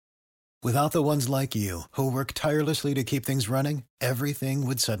Without the ones like you, who work tirelessly to keep things running, everything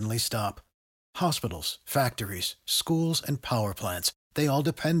would suddenly stop. Hospitals, factories, schools, and power plants, they all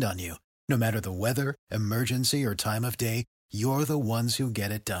depend on you. No matter the weather, emergency, or time of day, you're the ones who get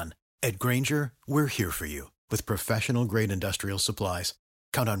it done. At Grainger, we're here for you with professional-grade industrial supplies.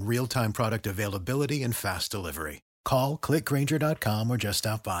 Count on real-time product availability and fast delivery. Call, clickgrainger.com, or just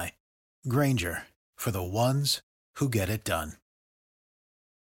stop by. Grainger, for the ones who get it done.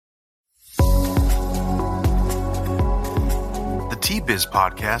 The T-Biz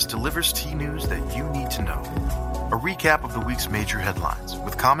podcast delivers tea news that you need to know. A recap of the week's major headlines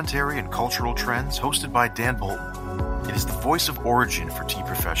with commentary and cultural trends hosted by Dan Bolton. It is the voice of origin for tea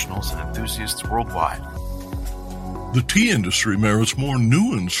professionals and enthusiasts worldwide. The tea industry merits more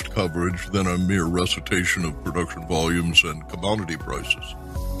nuanced coverage than a mere recitation of production volumes and commodity prices.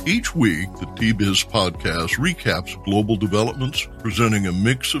 Each week, the T-Biz podcast recaps global developments, presenting a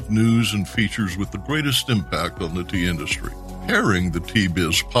mix of news and features with the greatest impact on the tea industry. Pairing the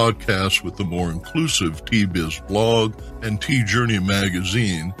T-Biz podcast with the more inclusive T-Biz blog and Tea Journey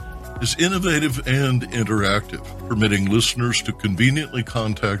magazine is innovative and interactive, permitting listeners to conveniently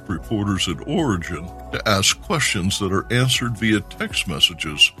contact reporters at Origin to ask questions that are answered via text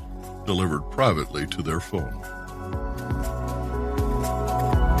messages delivered privately to their phone.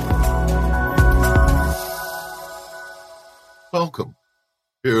 Welcome.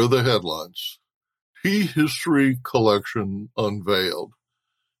 Here are the headlines. Tea History Collection unveiled.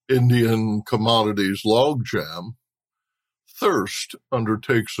 Indian Commodities Logjam. Thirst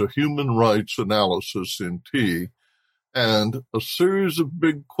undertakes a human rights analysis in tea. And a series of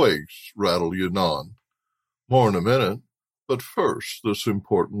big quakes rattle Yunnan. More in a minute, but first, this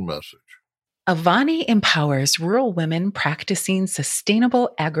important message. Avani empowers rural women practicing sustainable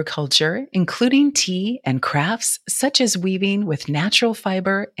agriculture, including tea and crafts such as weaving with natural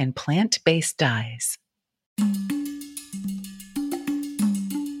fiber and plant-based dyes.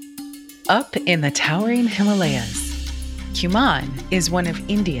 Up in the towering Himalayas, Kumaon is one of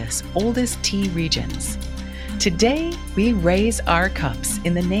India's oldest tea regions. Today, we raise our cups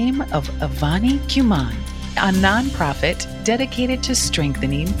in the name of Avani Kumaon, a nonprofit dedicated to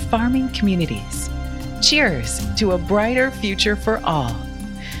strengthening farming communities. Cheers to a brighter future for all.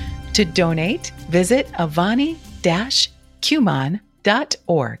 To donate, visit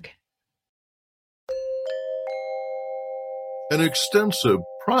avani-kumaon.org. An extensive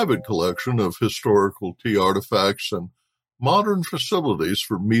private collection of historical tea artifacts and modern facilities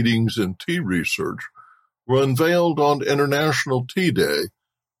for meetings and tea research were unveiled on International Tea Day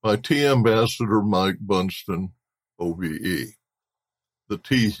by Tea Ambassador Mike Bunston, OBE. The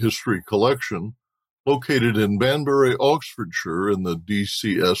Tea History Collection, located in Banbury, Oxfordshire in the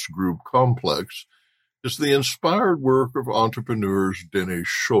DCS Group complex, is the inspired work of entrepreneurs Dennis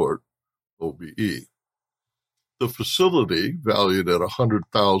Short, OBE. The facility, valued at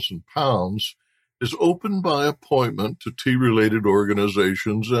 £100,000, is open by appointment to tea-related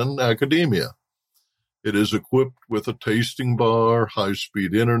organizations and academia. It is equipped with a tasting bar,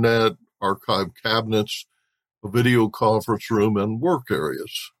 high-speed internet, archive cabinets, a video conference room, and work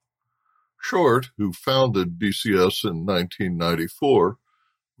areas. Short, who founded DCS in 1994,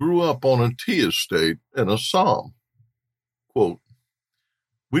 grew up on a tea estate in Assam. Quote,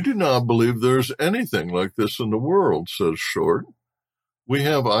 "We do not believe there's anything like this in the world," says Short. "We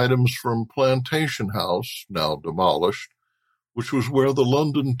have items from Plantation House, now demolished, which was where the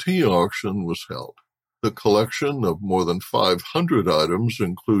London Tea Auction was held. The collection of more than 500 items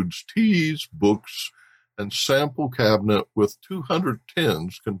includes teas, books, and sample cabinet with 200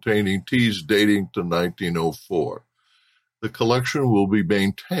 tins containing teas dating to 1904. The collection will be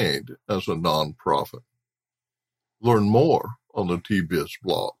maintained as a non-profit." Learn more on the T-Biz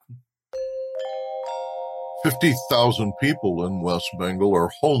blog. 50,000 people in West Bengal are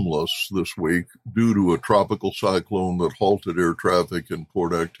homeless this week due to a tropical cyclone that halted air traffic and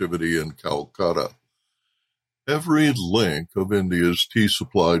port activity in Calcutta. Every link of India's tea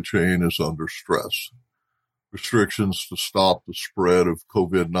supply chain is under stress. Restrictions to stop the spread of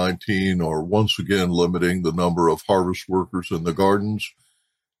COVID-19 are once again limiting the number of harvest workers in the gardens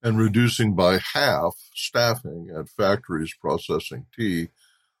and reducing by half staffing at factories processing tea,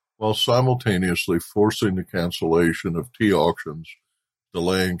 while simultaneously forcing the cancellation of tea auctions,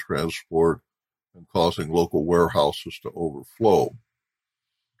 delaying transport, and causing local warehouses to overflow.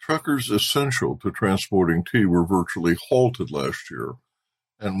 Truckers essential to transporting tea were virtually halted last year,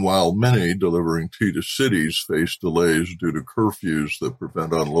 and while many delivering tea to cities face delays due to curfews that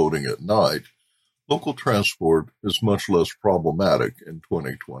prevent unloading at night, local transport is much less problematic in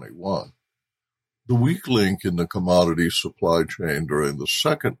 2021. The weak link in the commodity supply chain during the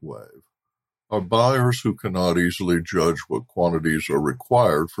second wave are buyers who cannot easily judge what quantities are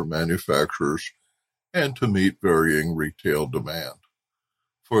required for manufacturers and to meet varying retail demand.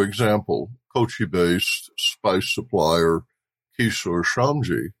 For example, Kochi-based spice supplier Kishore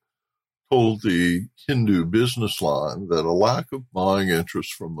Shamji told the Hindu Business Line that a lack of buying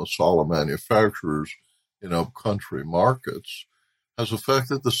interest from masala manufacturers in upcountry markets has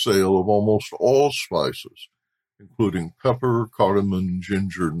affected the sale of almost all spices, including pepper, cardamom,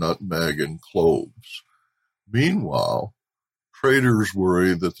 ginger, nutmeg, and cloves. Meanwhile, traders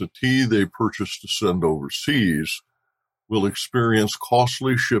worry that the tea they purchase to send overseas will experience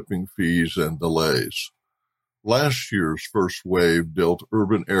costly shipping fees and delays. Last year's first wave dealt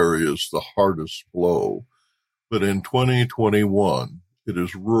urban areas the hardest blow, but in 2021, it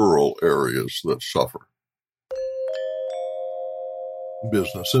is rural areas that suffer.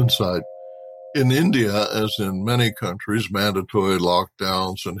 Business Insight. In India, as in many countries, mandatory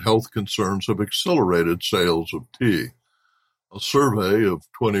lockdowns and health concerns have accelerated sales of tea. A survey of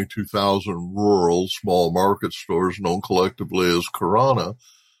 22,000 rural small market stores known collectively as Kirana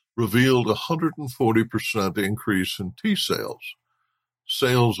revealed a 140% increase in tea sales.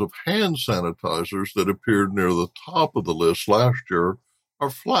 Sales of hand sanitizers that appeared near the top of the list last year are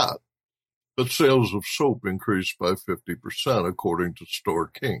flat, but sales of soap increased by 50%, according to Store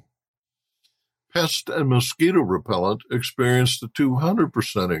King. Pest and mosquito repellent experienced a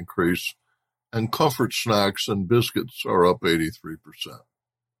 200% increase, and comfort snacks and biscuits are up 83%.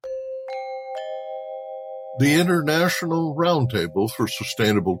 The International Roundtable for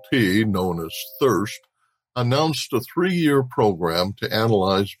Sustainable Tea, known as THIRST, announced a 3-year program to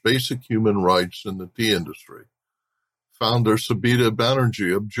analyze basic human rights in the tea industry. Founder Sabita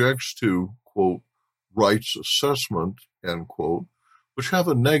Banerjee objects to, quote, rights assessment, end quote, which have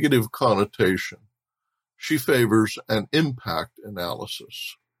a negative connotation. She favors an impact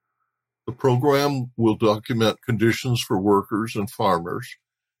analysis. The program will document conditions for workers and farmers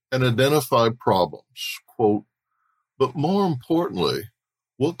and identify problems, quote, but more importantly,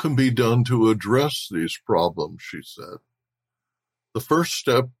 what can be done to address these problems, she said. The first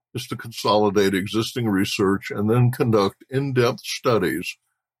step is to consolidate existing research and then conduct in-depth studies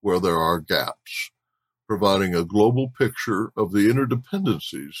where there are gaps, providing a global picture of the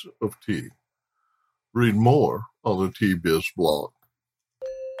interdependencies of tea. Read more on the Tea Biz blog.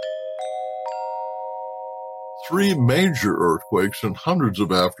 3 major earthquakes and hundreds of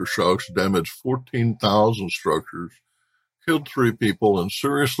aftershocks damaged 14,000 structures, killed 3 people, and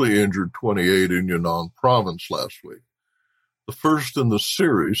seriously injured 28 in Yunnan province last week. The first in the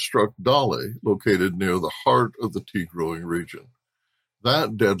series struck Dali, located near the heart of the tea-growing region.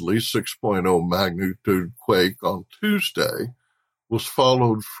 That deadly 6.0 magnitude quake on Tuesday was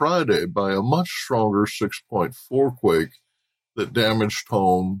followed Friday by a much stronger 6.4 quake that damaged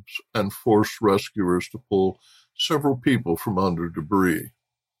homes and forced rescuers to pull several people from under debris.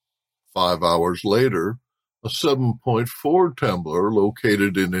 5 hours later, a 7.4 trembler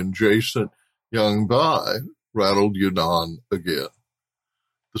located in adjacent Yangbai rattled Yunnan again.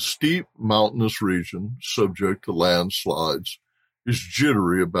 The steep mountainous region, subject to landslides, is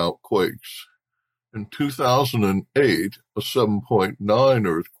jittery about quakes. In 2008, a 7.9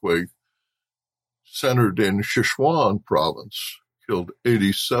 earthquake centered in Sichuan province killed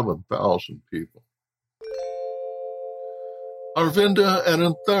 87,000 people. Arvinda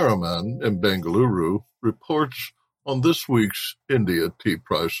Anantharaman in Bengaluru reports on this week's India tea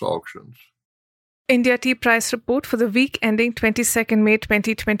price auctions. India tea price report for the week ending 22nd May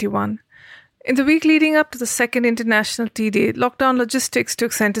 2021. In the week leading up to the second International Tea Day, lockdown logistics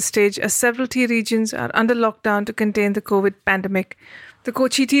took center stage as several tea regions are under lockdown to contain the COVID pandemic. The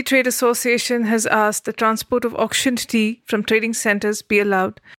Kochi Tea Trade Association has asked the transport of auctioned tea from trading centers be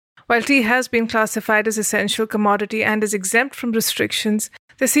allowed. While tea has been classified as essential commodity and is exempt from restrictions,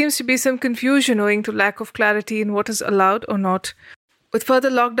 there seems to be some confusion owing to lack of clarity in what is allowed or not. With further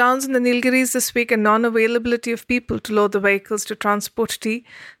lockdowns in the Nilgiris this week and non-availability of people to load the vehicles to transport tea,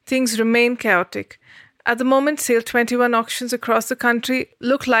 things remain chaotic. At the moment, SAIL 21 auctions across the country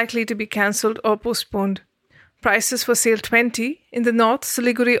look likely to be cancelled or postponed. Prices for SAIL 20 in the north,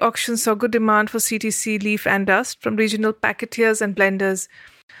 Siliguri auctions saw good demand for CTC, leaf and dust from regional packeteers and blenders.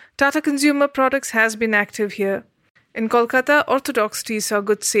 Tata Consumer Products has been active here. In Kolkata, Orthodox tea saw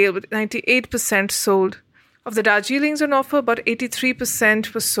good sale with 98% sold. Of the Darjeelings on offer, about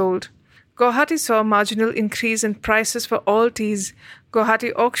 83% was sold. Guwahati saw a marginal increase in prices for all teas.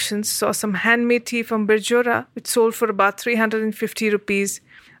 Guwahati auctions saw some handmade tea from Birjora, which sold for about 350 rupees.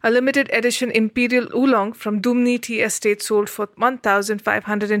 A limited edition Imperial Oolong from Dumni Tea Estate sold for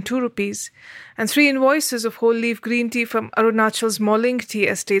 1,502 rupees, and 3 invoices of whole leaf green tea from Arunachal's Moling Tea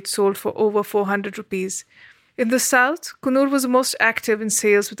Estate sold for over 400 rupees. In the south, Coonoor was the most active in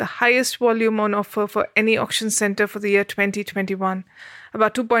sales with the highest volume on offer for any auction centre for the year 2021.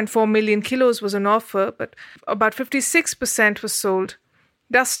 About 2.4 million kilos was on offer, but about 56% was sold.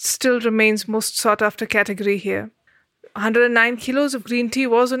 Dust still remains most sought after category here. 109 kilos of green tea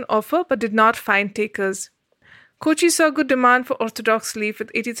was on offer but did not find takers. Kochi saw good demand for orthodox leaf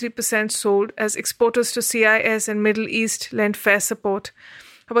with 83% sold as exporters to CIS and Middle East lent fair support.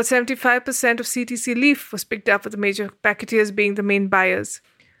 About 75% of CTC leaf was picked up with the major packeteers being the main buyers.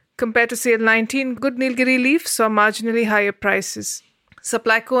 Compared to CL19, good Nilgiri leaf saw marginally higher prices.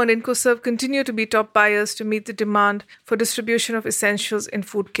 Supplyco and Incoserve continue to be top buyers to meet the demand for distribution of essentials in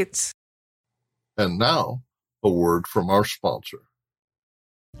food kits. And now, a word from our sponsor.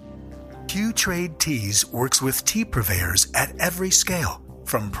 Q-Trade Teas works with tea purveyors at every scale,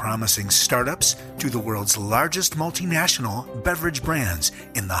 from promising startups to the world's largest multinational beverage brands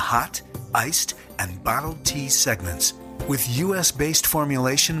in the hot, iced, and bottled tea segments. With U.S.-based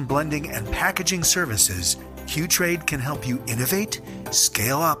formulation, blending, and packaging services, Q-Trade can help you innovate,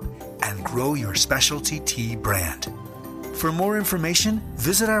 scale up, and grow your specialty tea brand. For more information,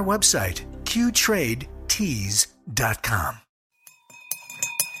 visit our website, qtradeteas.com.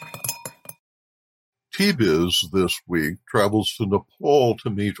 T-Biz this week travels to Nepal to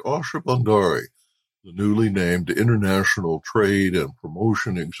meet Asha Bhandari, the newly named International Trade and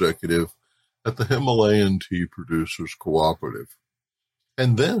Promotion Executive at the Himalayan Tea Producers Cooperative.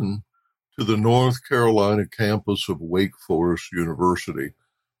 And then to the North Carolina campus of Wake Forest University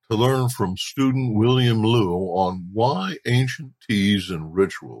to learn from student William Liu on why ancient teas and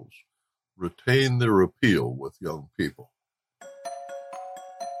rituals retain their appeal with young people.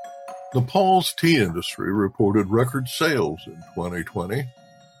 Nepal's tea industry reported record sales in 2020.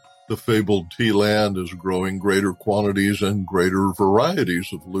 The fabled tea land is growing greater quantities and greater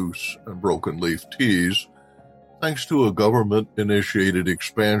varieties of loose and broken leaf teas, thanks to a government-initiated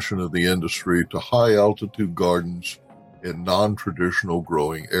expansion of the industry to high-altitude gardens in non-traditional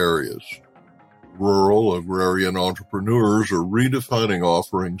growing areas. Rural agrarian entrepreneurs are redefining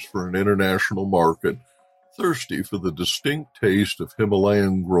offerings for an international market thirsty for the distinct taste of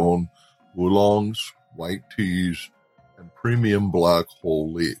Himalayan-grown oolongs, white teas, and premium black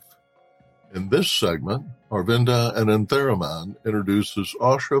whole leaf. In this segment, Arvinda Anantharaman introduces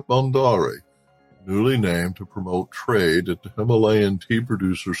Asha Bhandari, newly named to promote trade at the Himalayan Tea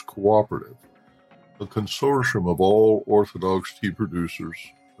Producers Cooperative, a consortium of all Orthodox tea producers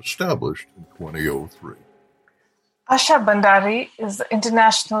established in 2003. Asha Bhandari is the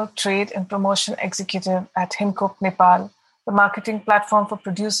International Trade and Promotion Executive at Himkop, Nepal, the marketing platform for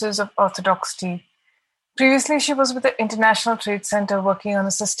producers of Orthodox tea. Previously, she was with the International Trade Center working on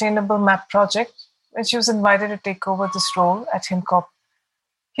a sustainable map project, and she was invited to take over this role at Himkop.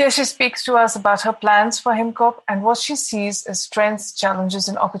 Here she speaks to us about her plans for Himkop and what she sees as strengths, challenges,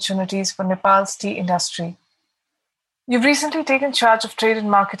 and opportunities for Nepal's tea industry. You've recently taken charge of trade and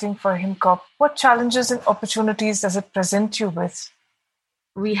marketing for Himkop. What challenges and opportunities does it present you with?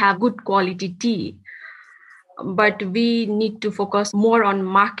 We have good quality tea, but we need to focus more on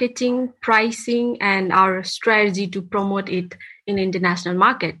marketing, pricing, and our strategy to promote it in international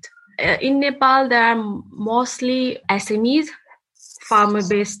market. In Nepal, there are mostly SMEs,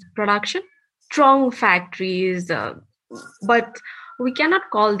 farmer-based production, strong factories, but we cannot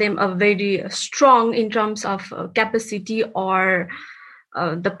call them a very strong in terms of capacity or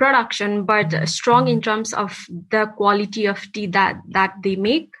the production, but strong in terms of the quality of tea that they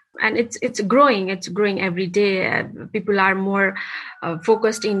make. And it's growing every day. People are more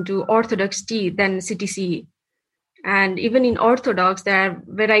focused into Orthodox tea than CTC. And even in Orthodox, there are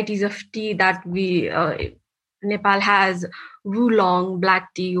varieties of tea that Nepal has: oolong,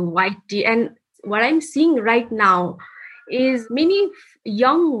 black tea, white tea. And what I'm seeing right now is many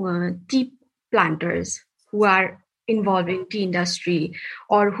young tea planters who are involved in tea industry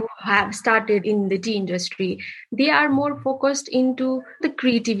or who have started in the tea industry. They are more focused into the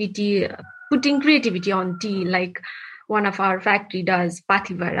creativity, putting creativity on tea, like one of our factory does,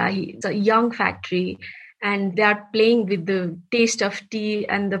 Pathivara. It's a young factory, and they are playing with the taste of tea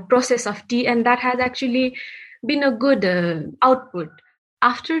and the process of tea, and that has actually been a good output.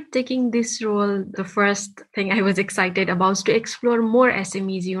 After taking this role, the first thing I was excited about was to explore more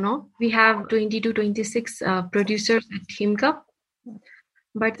SMEs, We have 20 to 26 producers at Himkop,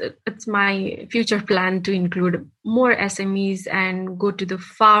 but it's my future plan to include more SMEs and go to the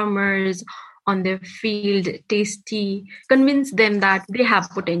farmers on their field, taste tea, convince them that they have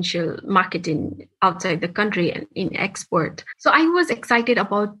potential marketing outside the country and in export. So I was excited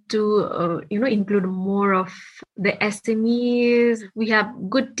about to include more of the SMEs. We have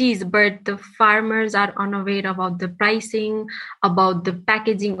good teas, but the farmers are unaware about the pricing, about the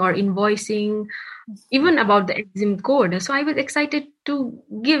packaging or invoicing, even about the EXIM code. So I was excited to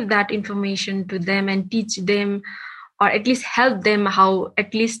give that information to them and teach them, or at least help them how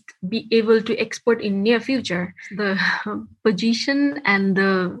at least be able to export in near future. The position and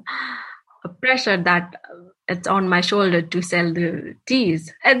the pressure that it's on my shoulder to sell the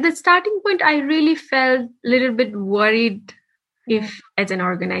teas. At the starting point, I really felt a little bit worried if as an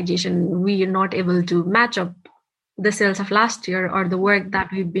organization, we are not able to match up the sales of last year or the work that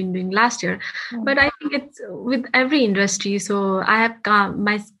we've been doing last year. But I think it's with every industry. So I have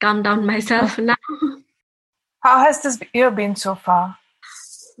calmed down myself now. How has this year been so far?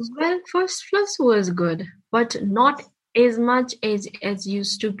 Well, first plus was good, but not as much as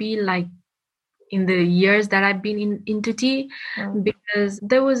used to be like in the years that I've been into tea, because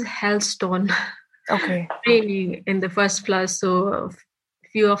there was hailstone raining in the first plus. So a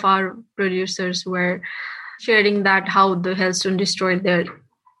few of our producers were sharing that how the hailstone destroyed their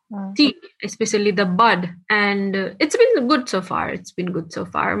tea, especially the bud. And it's been good so far.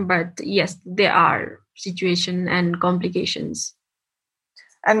 But yes, there are situation and complications.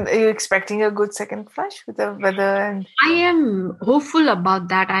 And are you expecting a good second flush with the weather? I am hopeful about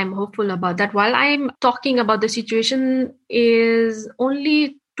that. While I'm talking about the situation is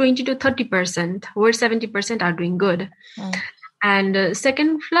only 20 to 30%, where 70% are doing good. And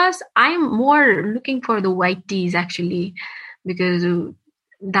second flush, I'm more looking for the white teas actually, because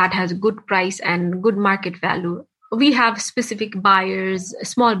that has good price and good market value. We have specific buyers,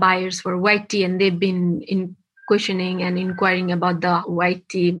 small buyers for white tea, and they've been questioning and inquiring about the white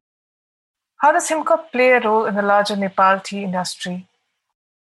tea. How does Himkop play a role in the larger Nepal tea industry?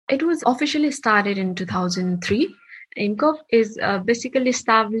 It was officially started in 2003. Himkop is basically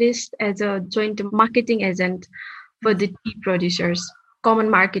established as a joint marketing agent for the tea producers, common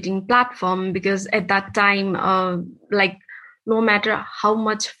marketing platform, because at that time, no matter how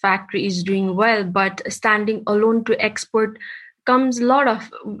much factory is doing well, but standing alone to export comes a lot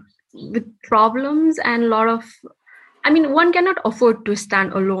of with problems and one cannot afford to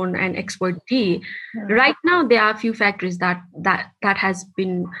stand alone and export tea. Right now, there are a few factories that have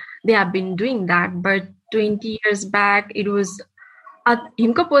been doing that, but 20 years back, it was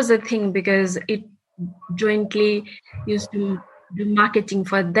Himkop was a thing because it jointly used to do marketing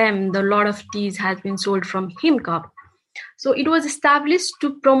for them. A lot of teas has been sold from Himkop. So it was established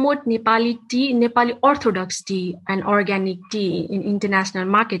to promote Nepali tea, Nepali Orthodox tea and organic tea in international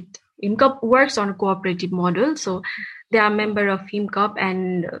market. Himkop works on a cooperative model. So they are a member of Himkop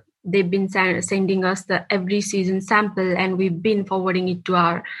and they've been sending us the every season sample, and we've been forwarding it to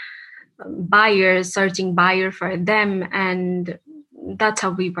our buyers, searching buyer for them. And that's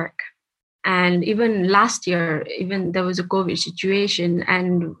how we work. And even last year, there was a COVID situation,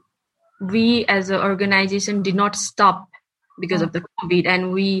 and we as an organization did not stop because of the COVID,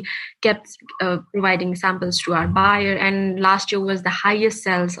 and we kept providing samples to our buyer. And last year was the highest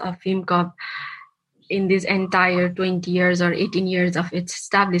sales of Himkop in this entire 20 years or 18 years of its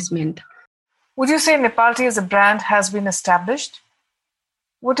establishment. Would you say Nepal tea as a brand has been established?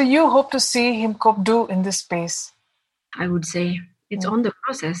 What do you hope to see Himkop do in this space? I would say it's on the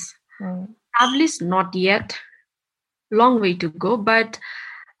process. Established, not yet. Long way to go, but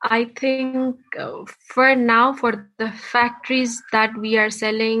I think for now, for the factories that we are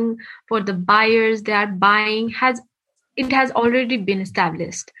selling, for the buyers they are buying, it has already been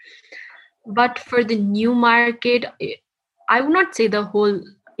established. But for the new market, I would not say the whole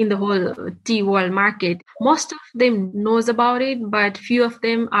tea world market. Most of them knows about it, but few of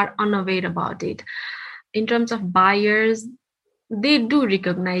them are unaware about it. In terms of buyers, they do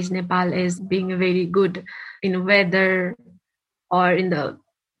recognize Nepal as being very good in weather or in the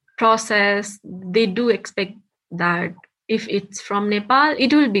process. They do expect that if it's from Nepal,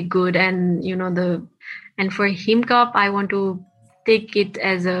 it will be good. And and for Himkop, I want to take it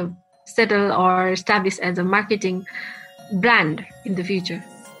as a settle or establish as a marketing brand in the future.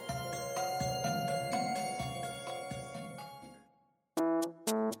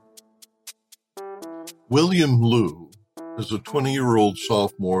 William Liu is a 20-year-old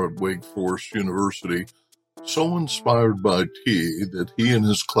sophomore at Wake Forest University, so inspired by tea that he and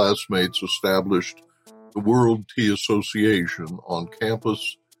his classmates established the World Tea Association on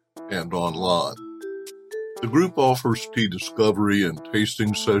campus and online. The group offers tea discovery and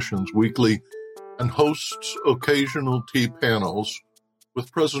tasting sessions weekly and hosts occasional tea panels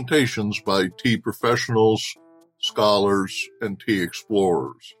with presentations by tea professionals, scholars, and tea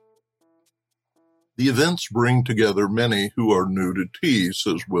explorers. The events bring together many who are new to tea,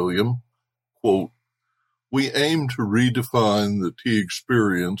 says William. Quote, "We aim to redefine the tea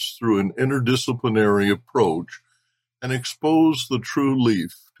experience through an interdisciplinary approach and expose the true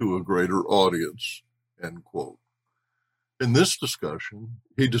leaf to a greater audience." End quote. In this discussion,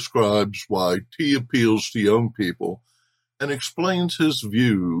 he describes why tea appeals to young people and explains his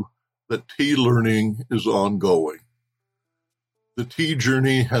view that tea learning is ongoing. The tea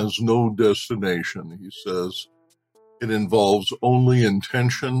journey has no destination, he says. It involves only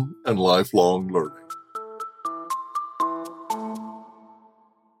intention and lifelong learning.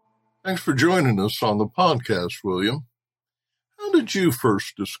 Thanks for joining us on the podcast, William. How did you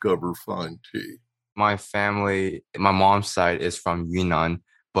first discover fine tea? My family, my mom's side is from Yunnan,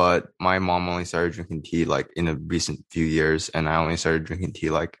 but my mom only started drinking tea like in the recent few years, and I only started drinking tea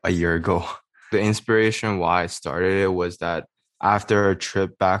like a year ago. The inspiration why I started it was that after a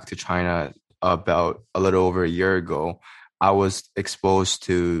trip back to China about a little over a year ago, I was exposed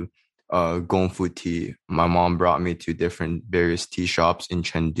to Gongfu tea. My mom brought me to different various tea shops in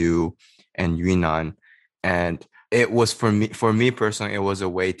Chengdu and Yunnan, and it was for me personally, it was a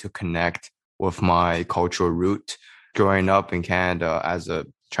way to connect with my cultural root. Growing up in Canada as a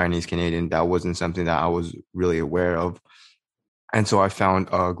Chinese Canadian, that wasn't something that I was really aware of. And so I found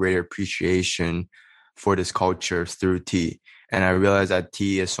a greater appreciation for this culture through tea. And I realized that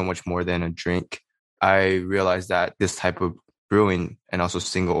tea is so much more than a drink. I realized that this type of brewing and also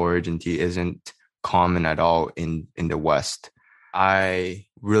single origin tea isn't common at all in the West. I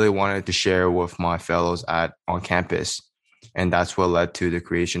really wanted to share with my fellows on campus. And that's what led to the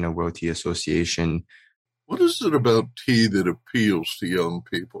creation of World Tea Association. What is it about tea that appeals to young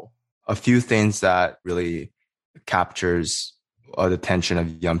people? A few things that really captures the attention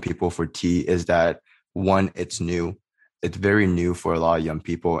of young people for tea is that, one, it's new. It's very new for a lot of young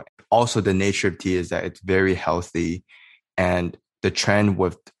people. Also, the nature of tea is that it's very healthy. And the trend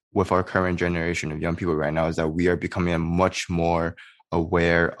with our current generation of young people right now is that we are becoming much more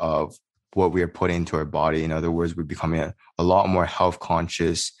aware of what we are putting into our body. In other words, we're becoming a lot more health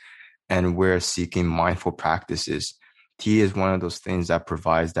conscious, and we're seeking mindful practices. Tea is one of those things that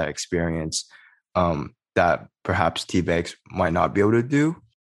provides that experience that perhaps tea bags might not be able to do.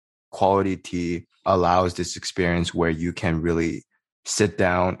 Quality tea allows this experience where you can really sit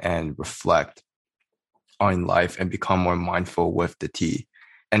down and reflect on life and become more mindful with the tea.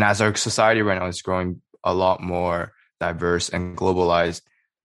 And as our society right now is growing a lot more diverse and globalized,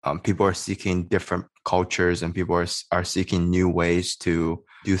 people are seeking different cultures, and people are seeking new ways to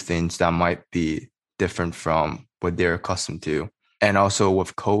do things that might be different from what they're accustomed to. And also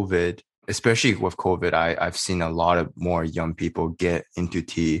with COVID, especially with COVID, I've seen a lot of more young people get into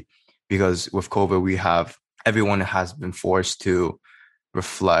tea, because with COVID, everyone has been forced to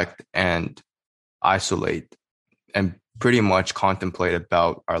reflect and isolate and pretty much contemplate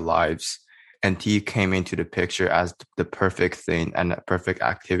about our lives. And tea came into the picture as the perfect thing and the perfect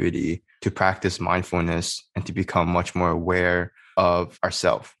activity to practice mindfulness and to become much more aware of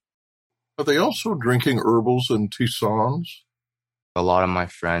ourselves. Are they also drinking herbals and tisanes? A lot of my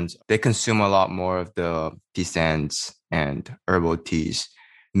friends, they consume a lot more of the tisanes and herbal teas,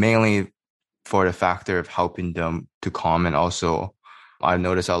 mainly for the factor of helping them to calm. And also, I've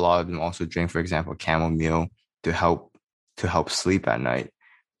noticed a lot of them also drink, for example, chamomile to help sleep at night,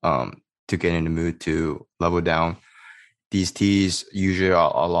 to get in the mood to level down. These teas usually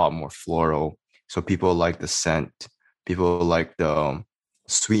are a lot more floral. So people like the scent, people like the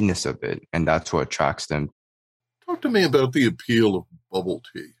sweetness of it, and that's what attracts them. Talk to me about the appeal of bubble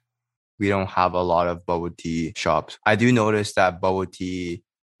tea. We don't have a lot of bubble tea shops. I do notice that bubble tea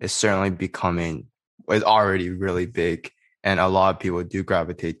is certainly it's already really big, and a lot of people do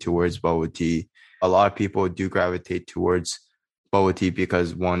gravitate towards bubble tea. A lot of people do gravitate towards bubble tea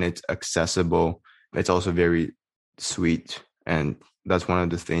because, one, it's accessible. It's also very sweet. And that's one of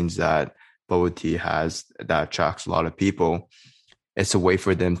the things that bubble tea has that attracts a lot of people. It's a way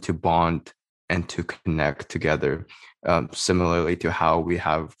for them to bond and to connect together. Similarly to how we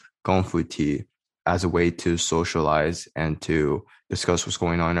have Gongfu tea as a way to socialize and to discuss what's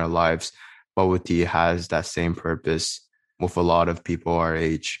going on in our lives. Bubble tea has that same purpose with a lot of people our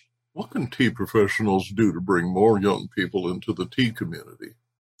age. What can tea professionals do to bring more young people into the tea community?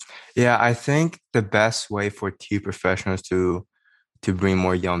 Yeah, I think the best way for tea professionals to bring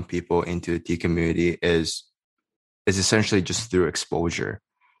more young people into the tea community is essentially just through exposure,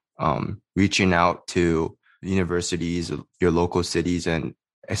 reaching out to universities, your local cities, and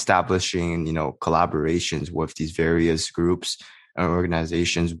establishing, collaborations with these various groups and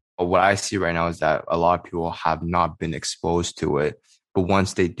organizations. But what I see right now is that a lot of people have not been exposed to it. But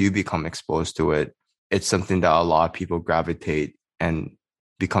once they do become exposed to it, it's something that a lot of people gravitate and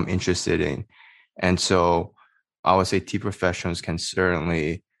become interested in. And so I would say tea professionals can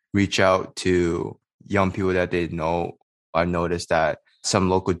certainly reach out to young people that they know. I noticed that some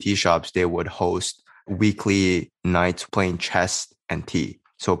local tea shops, they would host weekly nights playing chess and tea.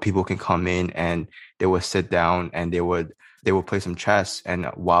 So people can come in and they would sit down and they would play some chess. And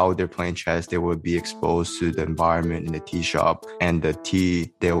while they're playing chess, they would be exposed to the environment in the tea shop. And the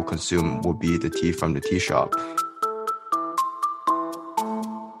tea they will consume will be the tea from the tea shop.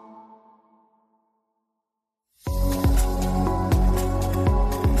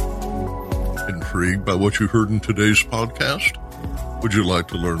 Intrigued by what you heard in today's podcast? Would you like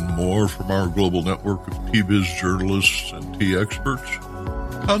to learn more from our global network of tea-biz journalists and tea experts?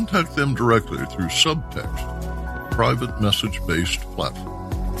 Contact them directly through Subtext, a private message-based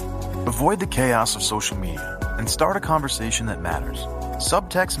platform. Avoid the chaos of social media and start a conversation that matters.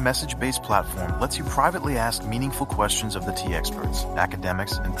 Subtext message-based platform lets you privately ask meaningful questions of the tea experts,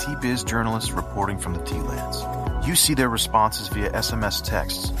 academics, and tea-biz journalists reporting from the tea lands. You see their responses via SMS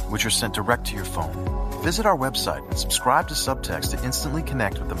texts, which are sent direct to your phone. Visit our website and subscribe to Subtext to instantly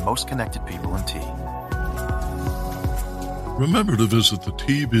connect with the most connected people in tea. Remember to visit the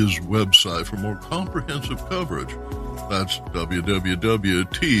Tea-Biz website for more comprehensive coverage. That's www.t-biz.com.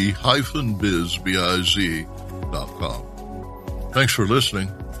 Thanks for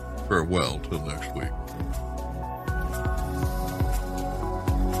listening. Farewell till next week.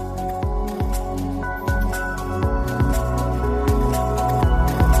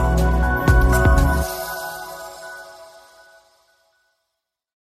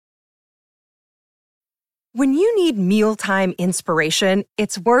 When you need mealtime inspiration,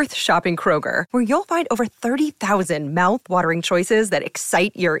 it's worth shopping Kroger, where you'll find over 30,000 mouth-watering choices that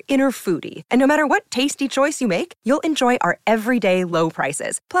excite your inner foodie. And no matter what tasty choice you make, you'll enjoy our everyday low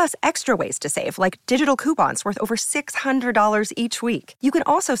prices, plus extra ways to save, like digital coupons worth over $600 each week. You can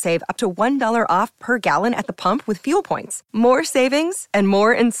also save up to $1 off per gallon at the pump with fuel points. More savings and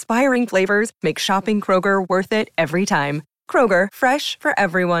more inspiring flavors make shopping Kroger worth it every time. Kroger, fresh for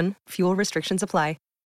everyone. Fuel restrictions apply.